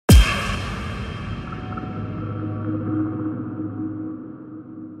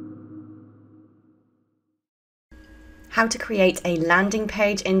how to create a landing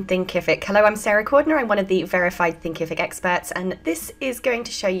page in Thinkific. Hello, I'm Sarah Cordiner. I'm one of the verified Thinkific experts, and this is going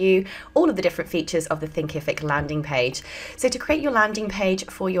to show you all of the different features of the Thinkific landing page. So to create your landing page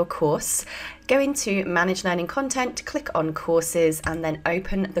for your course, go into Manage Learning Content, click on Courses, and then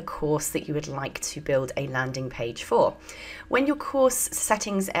open the course that you would like to build a landing page for. When your course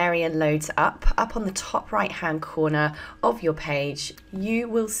settings area loads up on the top right hand corner of your page, you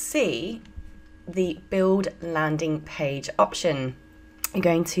will see the Build Landing Page option. You're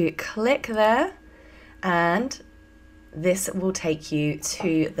going to click there, and this will take you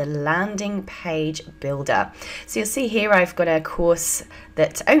to the landing page builder. So you'll see here I've got a course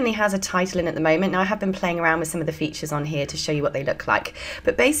that only has a title in at the moment. Now I have been playing around with some of the features on here to show you what they look like,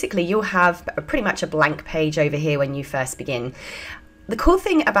 but basically you'll have pretty much a blank page over here when you first begin. The cool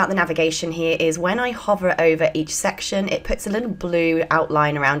thing about the navigation here is when I hover over each section, it puts a little blue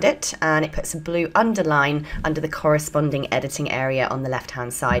outline around it, and it puts a blue underline under the corresponding editing area on the left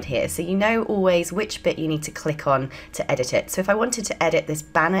hand side here. So you know always which bit you need to click on to edit it. So if I wanted to edit this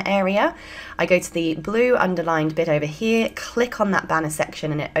banner area, I go to the blue underlined bit over here, click on that banner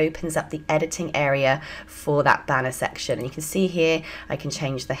section, and it opens up the editing area for that banner section. And you can see here I can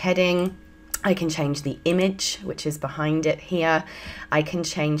change the heading, I can change the image, which is behind it here. I can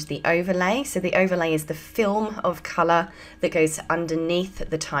change the overlay. So the overlay is the film of color that goes underneath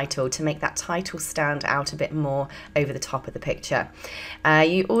the title to make that title stand out a bit more over the top of the picture.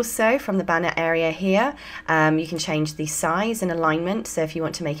 You also, from the banner area here, you can change the size and alignment. So if you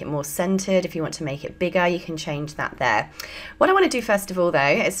want to make it more centered, if you want to make it bigger, you can change that there. What I want to do first of all, though,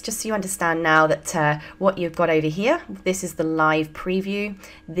 is just so you understand now that what you've got over here, this is the live preview.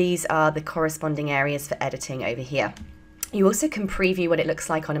 These are the corresponding areas for editing over here. You also can preview what it looks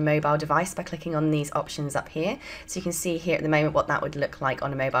like on a mobile device by clicking on these options up here. So you can see here at the moment what that would look like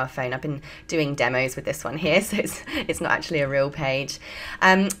on a mobile phone. I've been doing demos with this one here, so it's not actually a real page.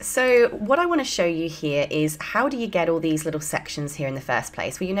 So what I want to show you here is how do you get all these little sections here in the first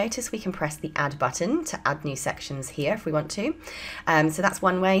place? Well, you notice we can press the add button to add new sections here if we want to. So that's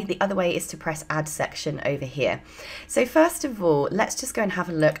one way. The other way is to press add section over here. So first of all, let's just go and have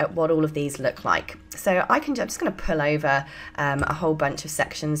a look at what all of these look like. So I'm just going to pull over a whole bunch of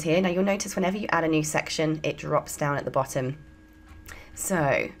sections here. Now you'll notice whenever you add a new section, it drops down at the bottom.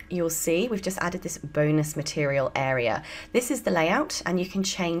 So you'll see we've just added this bonus material area. This is the layout, and you can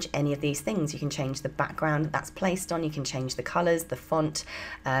change any of these things. You can change the background that's placed on, you can change the colors, the font,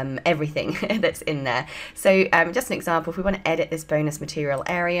 everything that's in there. So just an example, if we want to edit this bonus material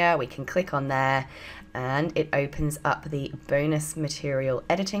area, we can click on there, and it opens up the bonus material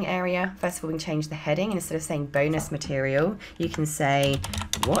editing area. First of all, we can change the heading, and instead of saying bonus material, you can say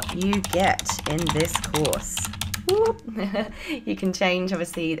what you get in this course. You can change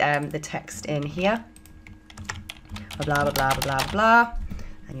obviously the text in here, blah blah blah blah blah blah,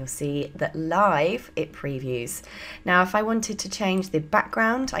 and you'll see that live it previews. Now if I wanted to change the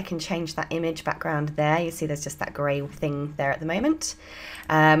background, I can change that image background there. You see there's just that grey thing there at the moment.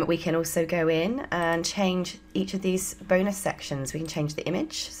 We can also go in and change each of these bonus sections. We can change the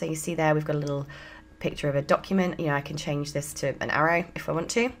image. So you see there we've got a little picture of a document. You know, I can change this to an arrow if I want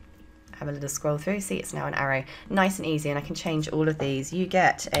to. Have a little scroll through, see it's now an arrow. Nice and easy, and I can change all of these. You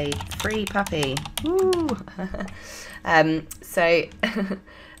get a free puppy. Woo! So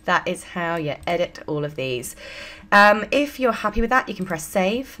that is how you edit all of these. If you're happy with that, you can press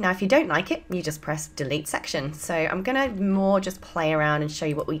save. Now if you don't like it, you just press delete section. So I'm gonna more just play around and show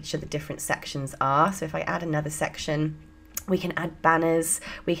you what each of the different sections are. So if I add another section, we can add banners,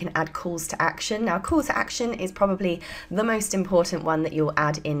 we can add calls to action. Now, call to action is probably the most important one that you'll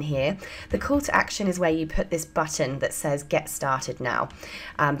add in here. The call to action is where you put this button that says get started now.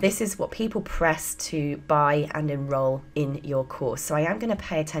 This is what people press to buy and enroll in your course. So I am going to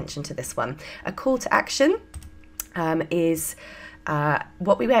pay attention to this one. A call to action is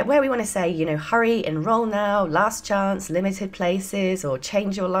where we want to say, you know, hurry, enroll now, last chance, limited places, or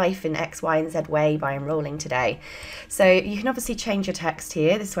change your life in X, Y, and Z way by enrolling today. So you can obviously change your text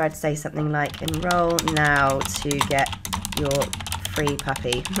here. This is where I'd say something like enroll now to get your free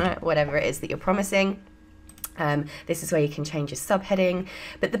puppy, whatever it is that you're promising. This is where you can change your subheading,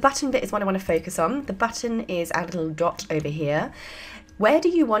 but the button bit is what I want to focus on. The button is a little dot over here. Where do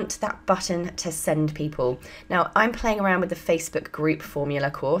you want that button to send people? Now, I'm playing around with the Facebook group formula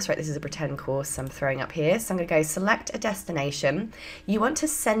course, right? This is a pretend course I'm throwing up here. So I'm going to go select a destination. You want to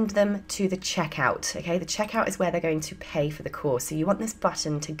send them to the checkout, okay? The checkout is where they're going to pay for the course. So you want this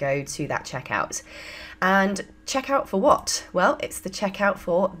button to go to that checkout. And checkout for what? Well, it's the checkout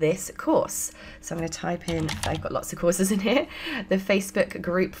for this course. So I'm going to type in, I've got lots of courses in here, the Facebook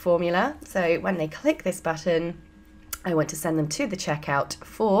group formula. So when they click this button, I want to send them to the checkout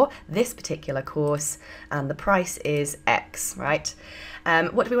for this particular course, and the price is X, right?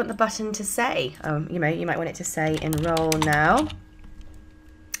 What do we want the button to say? You might want it to say enroll now.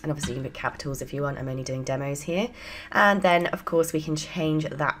 And obviously you can put capitals if you want. I'm only doing demos here. And then of course we can change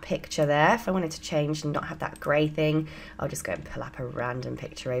that picture there. If I wanted to change and not have that grey thing, I'll just go and pull up a random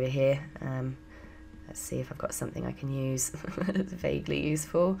picture over here. Let's see if I've got something I can use that's vaguely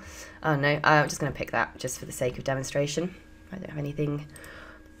useful. Oh no, I'm just going to pick that just for the sake of demonstration. I don't have anything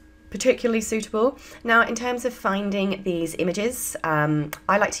particularly suitable. Now, in terms of finding these images, I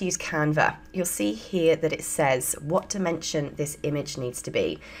like to use Canva. You'll see here that it says what dimension this image needs to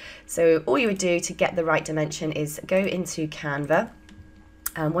be. So all you would do to get the right dimension is go into Canva.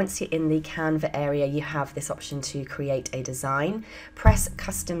 Once you're in the Canva area, you have this option to create a design. Press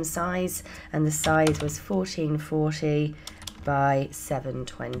custom size, and the size was 1440 by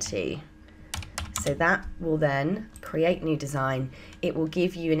 720. So that will then create new design. It will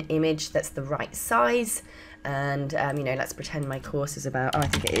give you an image that's the right size. And, you know, let's pretend my course is about, I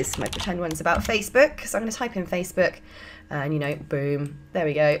think it is, my pretend one's about Facebook. So I'm going to type in Facebook and, you know, boom, there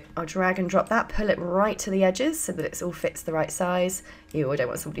we go. I'll drag and drop that, pull it right to the edges so that it all fits the right size. I don't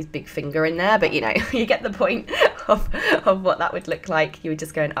want somebody's big finger in there, but, you know, you get the point of what that would look like. You would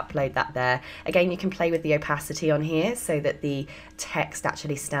just go and upload that there. Again, you can play with the opacity on here so that the text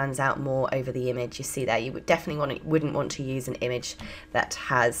actually stands out more over the image. You see there, you would definitely wouldn't want to use an image that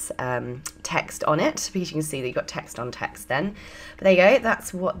has text on it, because you can see that you've got text on text then. But there you go,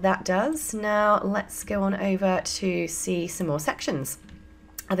 that's what that does. Now let's go on over to see some more sections.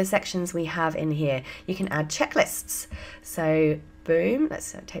 Other sections we have in here, you can add checklists. So boom,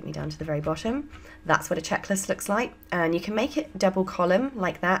 let's take me down to the very bottom. That's what a checklist looks like, and you can make it double column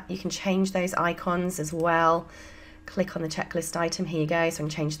like that. You can change those icons as well. Click on the checklist item, here you go. So I can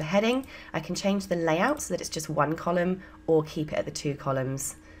change the heading, I can change the layout so that it's just one column, or keep it at the 2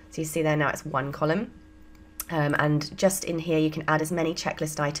 columns. So you see there now it's 1 column. And just in here you can add as many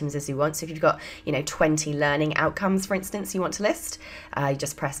checklist items as you want. So if you've got, you know, 20 learning outcomes, for instance, you want to list, you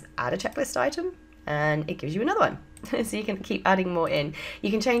just press add a checklist item and it gives you another one. So you can keep adding more in.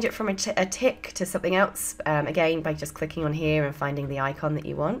 You can change it from a tick to something else, again by just clicking on here and finding the icon that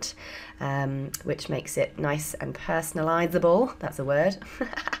you want, which makes it nice and personalizable. That's a word.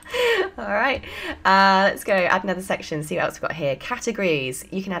 All right, let's go add another section, see what else we've got here. Categories,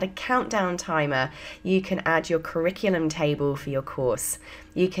 you can add a countdown timer, you can add your curriculum table for your course,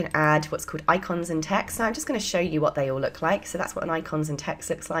 you can add what's called icons and text. Now I'm just going to show you what they all look like. So that's what an icons and text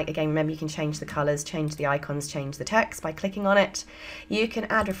looks like. Again, remember you can change the colors, change the icons, change the text by clicking on it. You can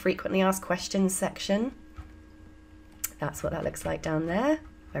add a frequently asked questions section. That's what that looks like down there.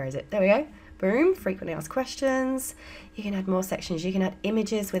 Where is it? There we go. Boom, frequently asked questions. You can add more sections. You can add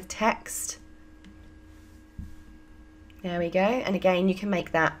images with text. There we go. And again, you can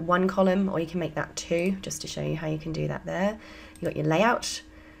make that 1 column or you can make that 2, just to show you how you can do that there. You got your layout.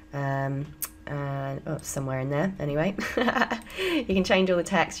 And oh, somewhere in there anyway. You can change all the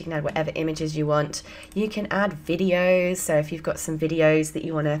text, you can add whatever images you want. You can add videos, so if you've got some videos that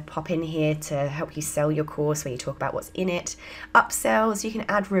you want to pop in here to help you sell your course, where you talk about what's in it. Upsells, you can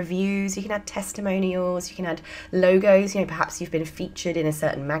add reviews, you can add testimonials, you can add logos, you know, perhaps you've been featured in a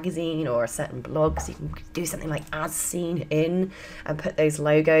certain magazine or a certain blog, so you can do something like as seen in and put those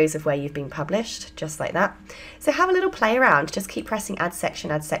logos of where you've been published, just like that. So have a little play around, just keep pressing add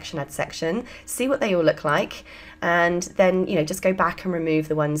section, add section, add section. See what they all look like, and then, you know, just go back and remove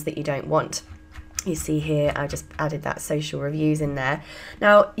the ones that you don't want. You see here, I just added that social reviews in there.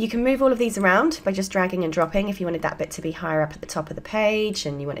 Now, you can move all of these around by just dragging and dropping. If you wanted that bit to be higher up at the top of the page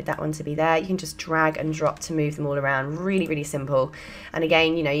and you wanted that one to be there, you can just drag and drop to move them all around. Really, really simple. And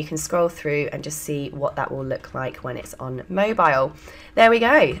again, you know, you can scroll through and just see what that will look like when it's on mobile. There we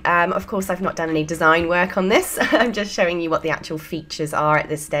go. Of course, I've not done any design work on this. I'm just showing you what the actual features are at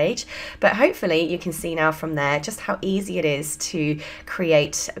this stage. But hopefully you can see now from there just how easy it is to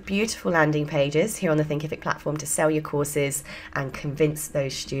create beautiful landing pages here on the Thinkific platform to sell your courses and convince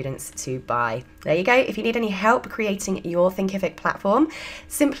those students to buy. There you go. If you need any help creating your Thinkific platform,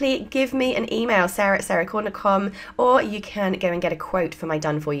 simply give me an email, sarah@sarahcordiner.com, or you can go and get a quote for my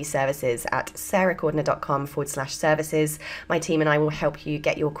done for you services at sarahcordiner.com/services. My team and I will help you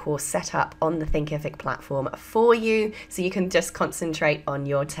get your course set up on the Thinkific platform for you so you can just concentrate on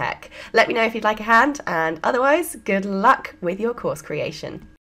your tech. Let me know if you'd like a hand, and otherwise, good luck with your course creation.